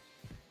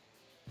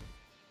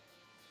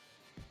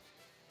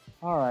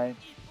 Alright,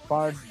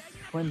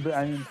 Twin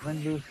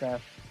Boost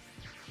F.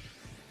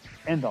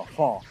 And the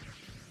fall.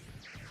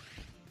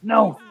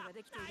 No!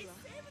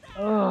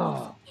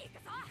 Ugh.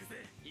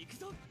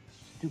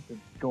 Stupid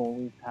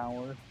goalie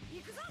power.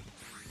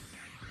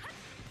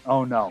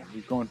 Oh no,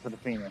 he's going for the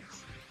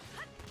Phoenix.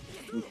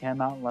 We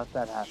cannot let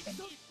that happen.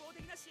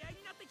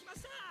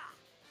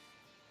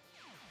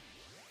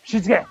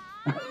 Shinsuke!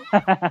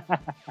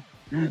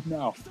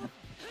 No.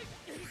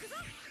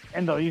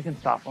 Endo, you can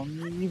stop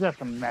him. You got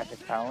some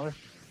magic powers.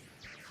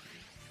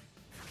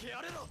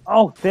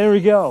 Oh, there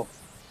we go.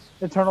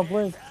 Eternal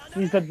Blitz.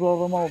 He said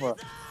blow them over.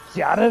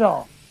 Got it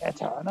all.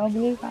 Eternal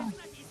Blitz.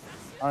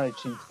 Alright,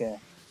 Shinsuke.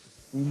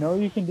 We know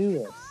you can do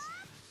this.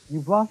 You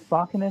blocked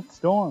Bakunet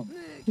Storm.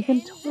 You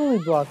can totally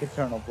block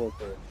Eternal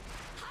Blizzard.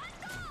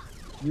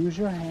 Use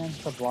your hands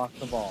to block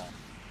the ball.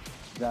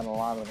 You got a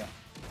lot of them.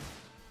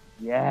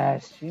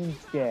 Yes,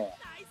 Shinsuke.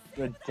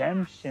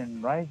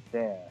 Redemption right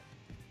there.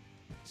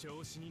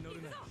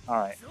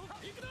 Alright.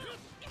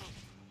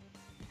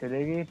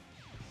 Tsurugi,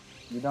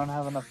 you don't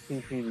have enough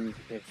CP to use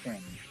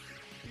Kishin.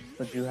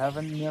 But you have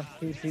enough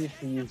CP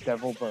to use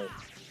Devil Burst.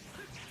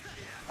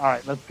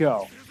 Alright, let's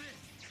go.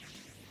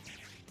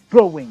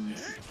 Grow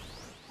wings.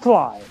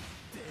 Fly.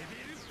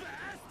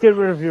 Get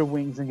rid of your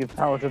wings and give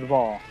power to the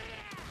ball.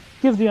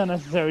 Give the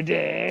unnecessary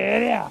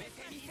yeah.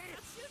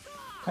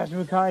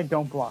 Kashimikai,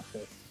 don't block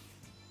this.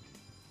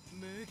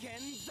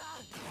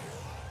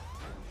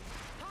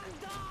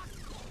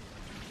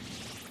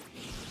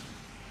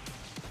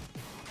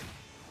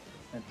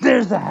 And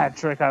there's the hat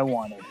trick I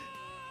wanted.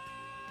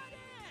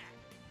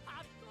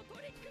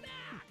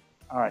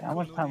 Alright, how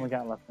much time we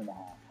got left in the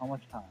half? How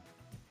much time?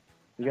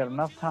 We got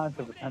enough time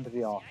to pretend to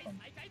be awesome.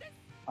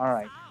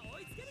 Alright.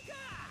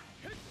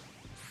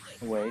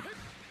 Wait.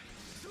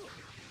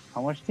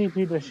 How much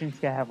TP does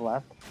Shinsuke have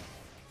left?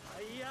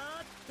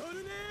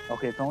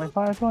 Okay, it's only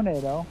Fire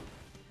Tornado.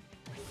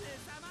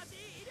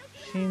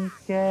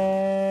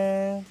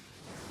 Shinsuke,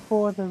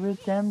 for the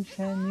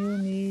redemption you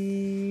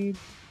need.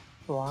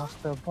 Block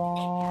the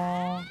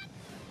ball.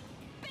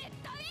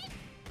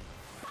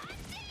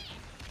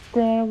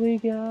 There we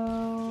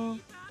go.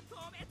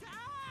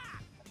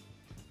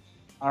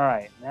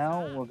 Alright,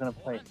 now we're gonna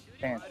play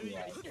fancy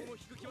right.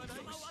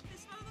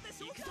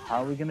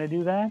 How are we gonna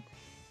do that?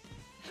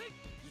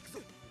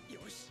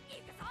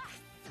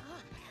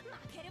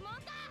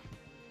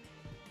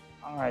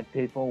 Alright,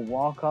 people,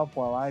 walk up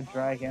while I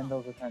drag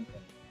Endo's attention.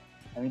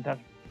 I mean, touch.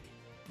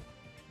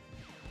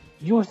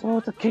 You were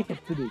supposed to kick it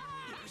to me.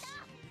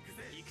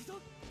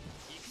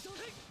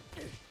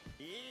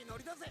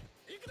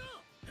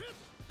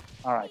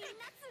 Alright.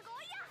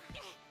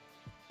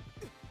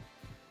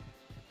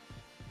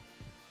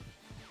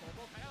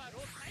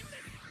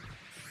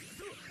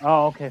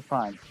 Oh, okay,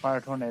 fine.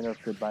 Fire Tornado's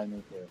good by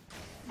me too.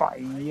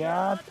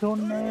 Fire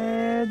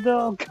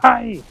Tornado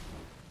Kai!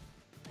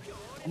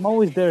 I'm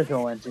always there,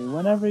 Koenji.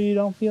 Whenever you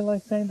don't feel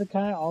like saying the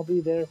Kai, I'll be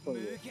there for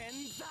you.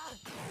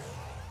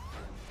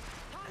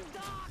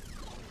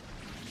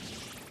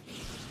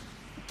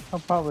 I'll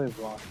probably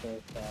block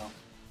this, so.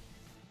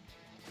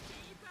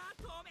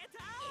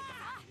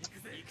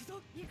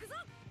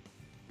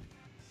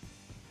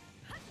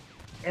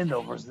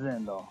 Endo versus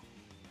Endo.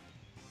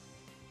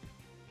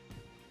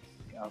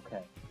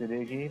 Okay,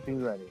 Tsurugi, be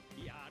ready.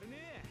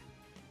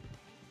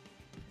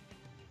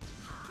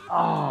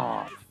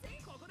 Oh.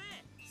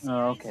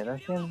 Okay,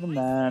 that's the end of the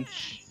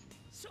match.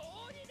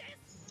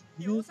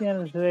 This is the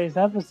end of today's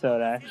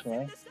episode,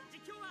 actually.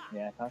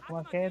 Yeah,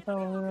 Takuma Kaito.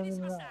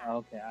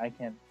 Okay, I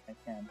can't.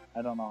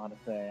 I don't know how to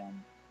say.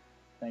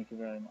 Thank you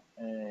very much.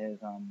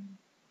 His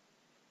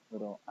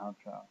little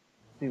outro.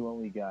 See what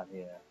we got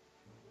here.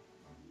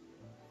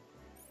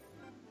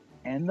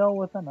 Endo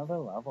with another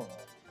level.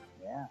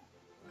 Yeah.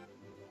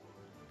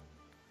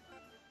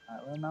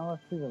 Alright, well now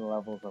let's see the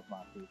levels of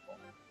my people.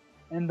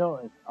 Endo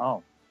is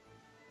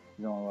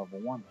he's on level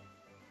 1.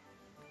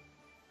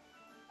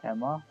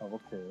 Emma, level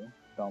 2.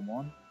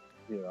 Domon,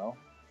 0,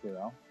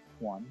 0,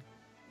 1,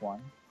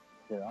 1,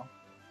 0,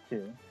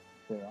 2,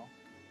 0,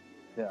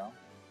 0,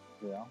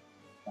 0,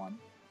 1,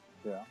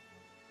 0,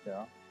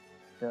 0,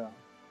 0,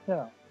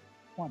 0,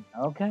 1.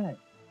 Okay.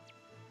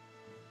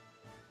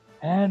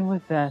 And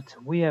with that,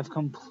 we have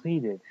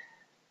completed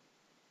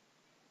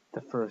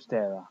the first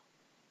era.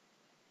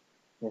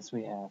 Yes,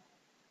 we have.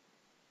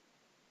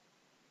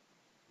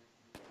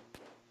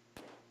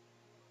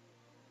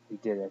 We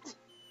did it.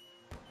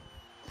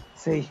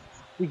 See,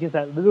 we get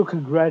that little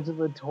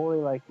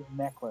congratulatory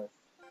necklace.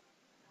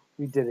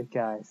 We did it,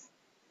 guys.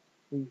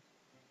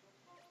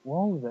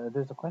 Whoa,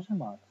 there's a question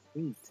mark.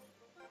 Sweet.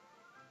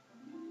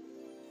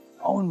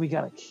 Oh, and we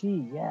got a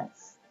key.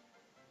 Yes.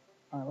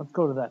 All right, let's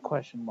go to that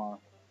question mark.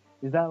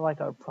 Is that like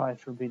our prize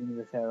for beating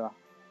this era?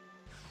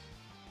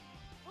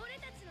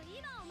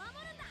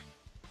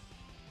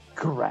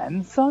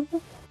 Grandson?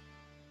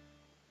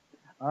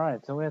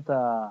 Alright, so we have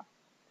to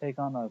take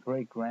on our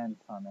great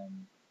grandson,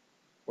 and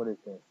what is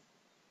this?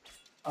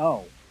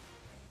 Oh,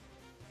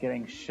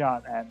 getting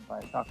shot at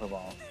by soccer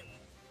balls.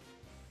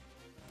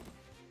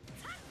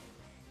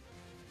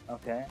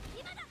 Okay.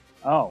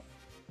 Oh.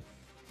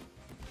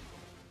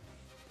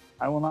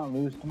 I will not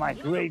lose to my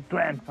great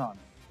grandson.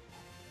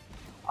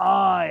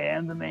 I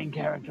am the main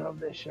character of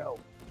this show.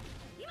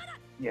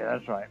 Yeah,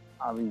 that's right.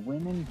 I'll be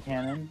winning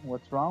Cannon.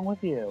 What's wrong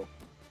with you?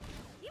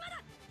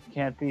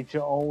 Can't beat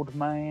your old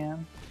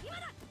man.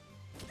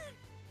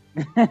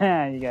 You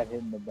got hit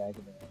in the back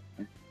of the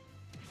head.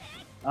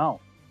 Oh.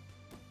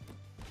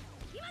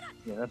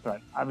 Yeah, that's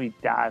right. I'll be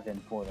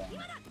diving for them.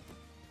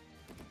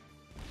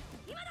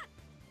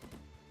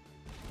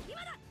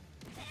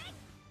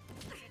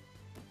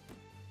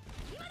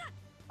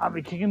 I'll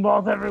be kicking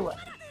balls everywhere.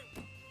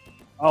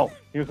 Oh,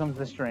 here comes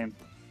the stream.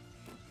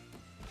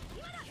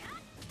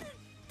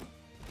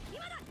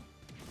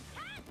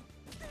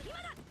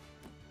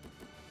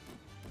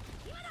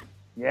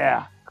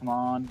 Yeah, come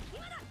on.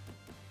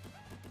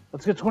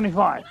 Let's get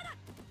 25.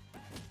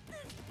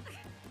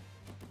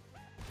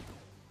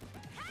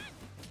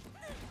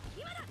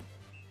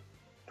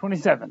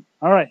 $27.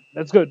 Alright,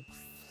 that's good.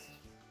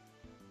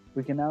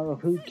 We can now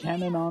recruit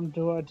Cannon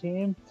onto our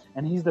team,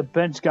 and he's the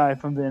bench guy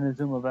from the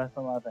Inazuma Best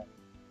 11.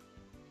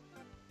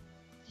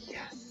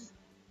 Yes.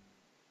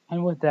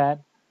 And with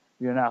that,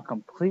 we are now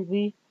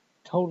completely,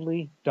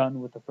 totally done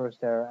with the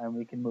first era, and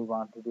we can move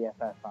on to the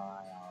FFI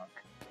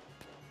arc.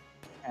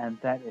 And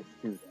that is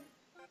student.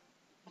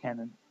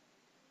 Canon.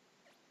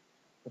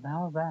 But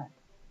how is that?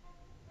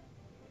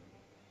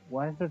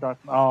 Why is there dark?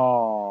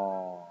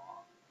 Oh,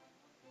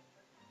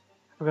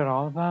 I forgot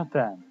all about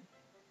them.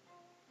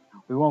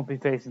 We won't be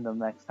facing them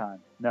next time.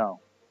 No.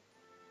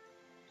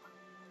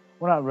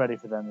 We're not ready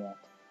for them yet.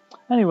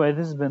 Anyway,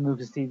 this has been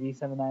Lucas TV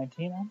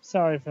 719. I'm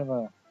sorry for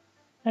the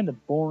kind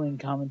of boring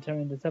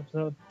commentary in this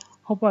episode.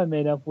 Hope I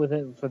made up with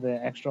it for the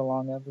extra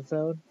long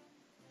episode.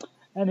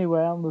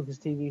 Anyway, I'm Lucas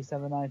TV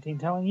 719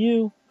 telling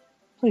you,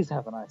 please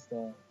have a nice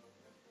day.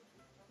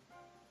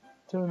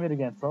 Till we meet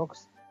again,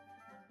 folks.